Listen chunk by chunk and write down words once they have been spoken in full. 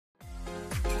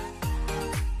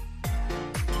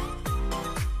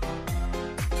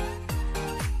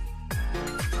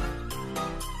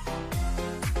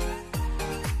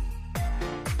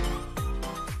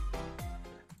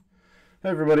Hey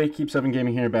everybody, Keep7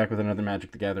 Gaming here, back with another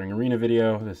Magic the Gathering Arena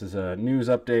video. This is a news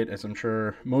update. As I'm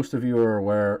sure most of you are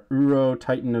aware, Uro,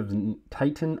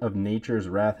 Titan of Nature's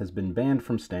Wrath, has been banned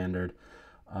from Standard.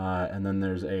 And then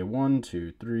there's a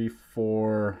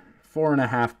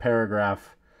 4.5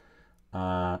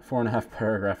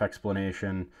 paragraph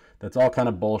explanation that's all kind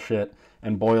of bullshit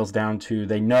and boils down to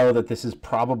they know that this is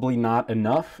probably not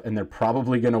enough, and they're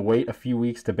probably going to wait a few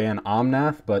weeks to ban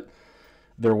Omnath, but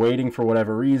they're waiting for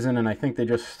whatever reason, and I think they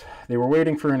were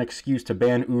waiting for an excuse to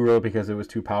ban Uro because it was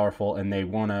too powerful, and they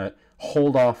want to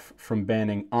hold off from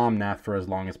banning Omnath for as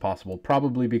long as possible,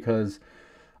 probably because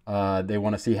they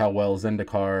want to see how well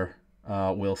Zendikar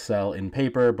will sell in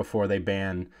paper before they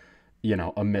ban,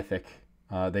 a mythic.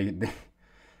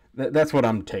 That's what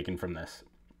I'm taking from this,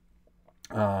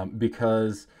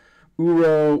 because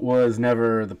Uro was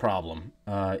never the problem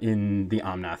in the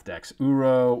Omnath decks.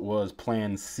 Uro was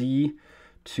plan C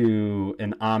to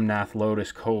an Omnath,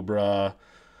 Lotus Cobra,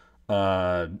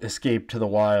 Escape to the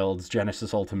Wilds,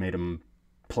 Genesis Ultimatum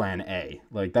plan A.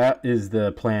 Like, that is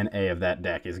the plan A of that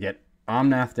deck, is get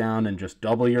Omnath down and just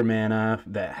double your mana.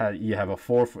 You have a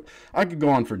 4. I could go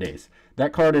on for days.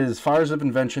 That card is Fires of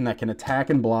Invention that can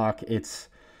attack and block. It's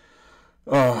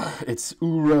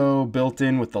Uro built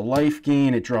in with the life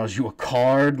gain. It draws you a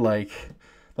card, like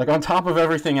on top of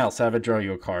everything else, have it draw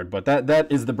you a card. But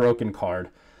that is the broken card.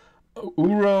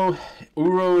 Uro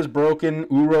is broken.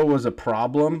 Uro was a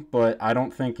problem, but I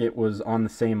don't think it was on the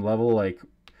same level. Like,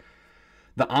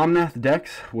 the Omnath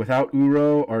decks without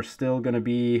Uro are still going to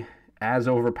be as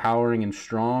overpowering and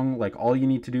strong. Like, all you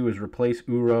need to do is replace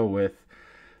Uro with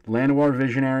Llanowar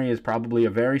Visionary is probably a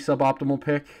very suboptimal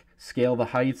pick. Scale the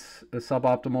Heights, a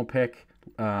suboptimal pick.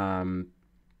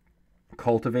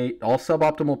 Cultivate, all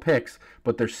suboptimal picks,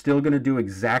 but they're still going to do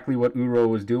exactly what Uro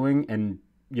was doing and,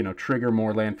 trigger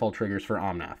more landfall triggers for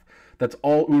Omnath. That's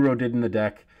all Uro did in the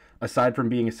deck, aside from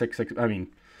being a 6/6.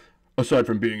 Aside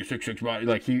from being a 6/6 body,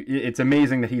 it's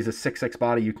amazing that he's a 6/6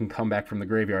 body. You can come back from the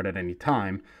graveyard at any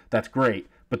time. That's great,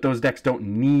 but those decks don't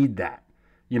need that.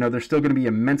 They're still going to be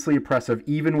immensely oppressive,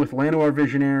 even with Llanowar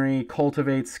Visionary,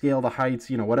 Cultivate, Scale the Heights,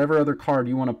 whatever other card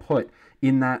you want to put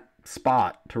in that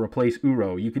spot to replace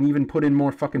Uro. You can even put in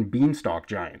more fucking Beanstalk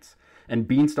Giants. And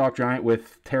Beanstalk Giant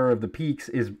with Terror of the Peaks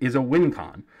is a win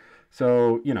con.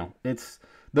 So, it's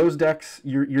those decks,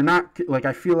 you're not, like,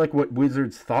 I feel like what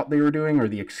Wizards thought they were doing, or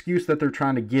the excuse that they're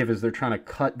trying to give, is they're trying to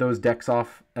cut those decks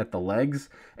off at the legs,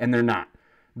 and they're not.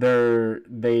 They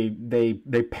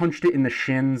punched it in the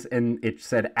shins and it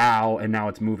said ow, and now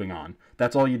it's moving on.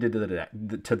 That's all you did to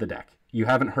the deck. You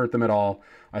haven't hurt them at all.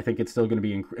 I think it's still going to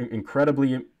be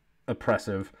incredibly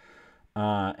oppressive.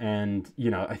 And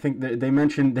I think they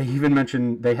even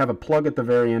mentioned they have a plug at the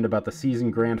very end about the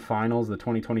season grand finals, the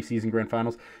 2020 season grand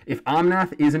finals. If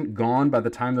Omnath isn't gone by the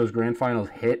time those grand finals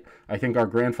hit, I think our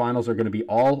grand finals are going to be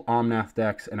all Omnath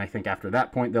decks, and I think after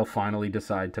that point they'll finally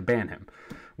decide to ban him.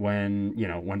 When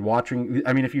watching,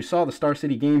 if you saw the Star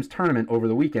City Games tournament over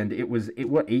the weekend, it was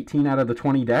 18 out of the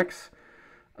 20 decks,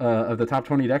 of the top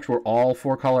 20 decks were all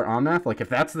 4-color Omnath. Like, if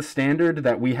that's the standard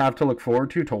that we have to look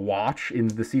forward to watch in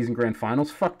the season grand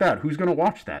finals, fuck that. Who's going to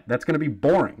watch that? That's going to be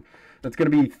boring. That's going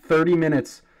to be 30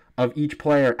 minutes of each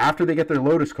player after they get their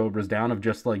Lotus Cobras down of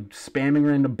just, like, spamming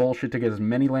random bullshit to get as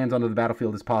many lands onto the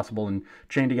battlefield as possible and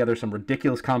chain together some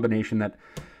ridiculous combination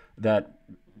that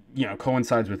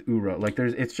coincides with Uro. Like,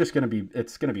 it's going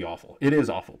to be awful. It is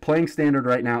awful. Playing Standard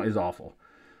right now is awful.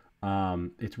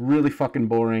 It's really fucking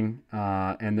boring,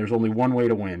 and there's only one way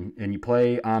to win, and you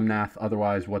play Omnath.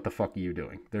 Otherwise, what the fuck are you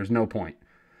doing? There's no point.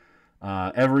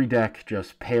 Every deck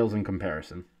just pales in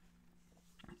comparison.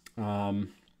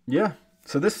 Yeah,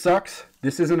 so this sucks.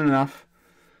 This isn't enough.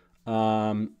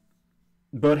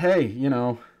 But hey,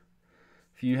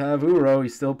 if you have Uro,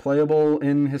 he's still playable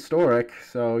in Historic,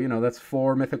 so, that's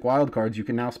 4 Mythic wildcards you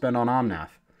can now spend on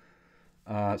Omnath.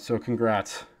 So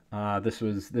congrats. This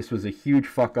was a huge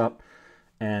fuck up,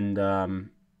 and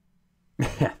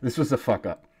yeah, this was a fuck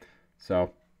up.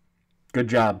 So, good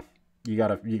job. You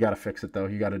gotta fix it though.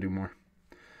 You gotta do more.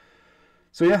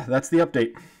 So yeah, that's the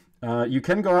update. You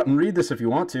can go out and read this if you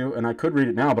want to, and I could read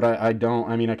it now, but I don't.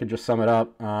 I could just sum it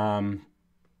up. Yeah,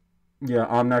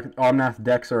 Omnath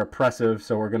decks are oppressive,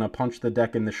 so we're gonna punch the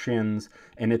deck in the shins,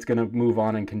 and it's gonna move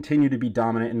on and continue to be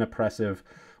dominant and oppressive.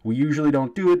 We usually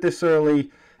don't do it this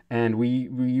early. And we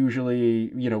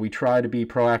usually, we try to be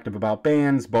proactive about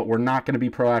bans, but we're not going to be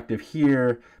proactive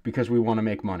here because we want to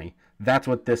make money. That's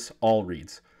what this all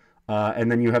reads.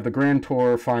 And then you have the Grand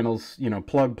Tour finals,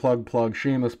 plug,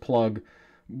 shameless plug.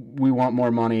 We want more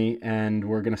money, and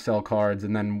we're going to sell cards.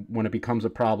 And then when it becomes a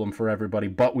problem for everybody,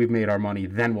 but we've made our money,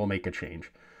 then we'll make a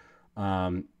change.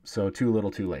 So too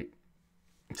little, too late.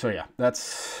 So yeah,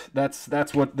 that's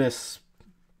what this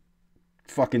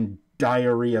fucking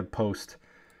diarrhea post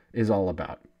is all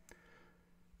about.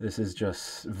 This is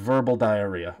just verbal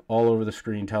diarrhea all over the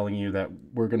screen telling you that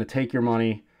we're going to take your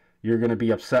money, you're going to be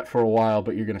upset for a while,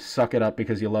 but you're going to suck it up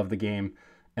because you love the game,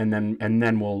 and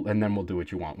then we'll do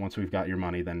what you want. Once we've got your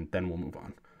money, then we'll move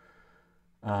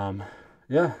on.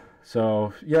 Yeah.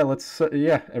 So, yeah, let's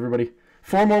everybody.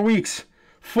 4 more weeks.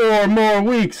 4 more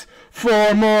weeks.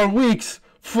 4 more weeks.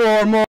 4 more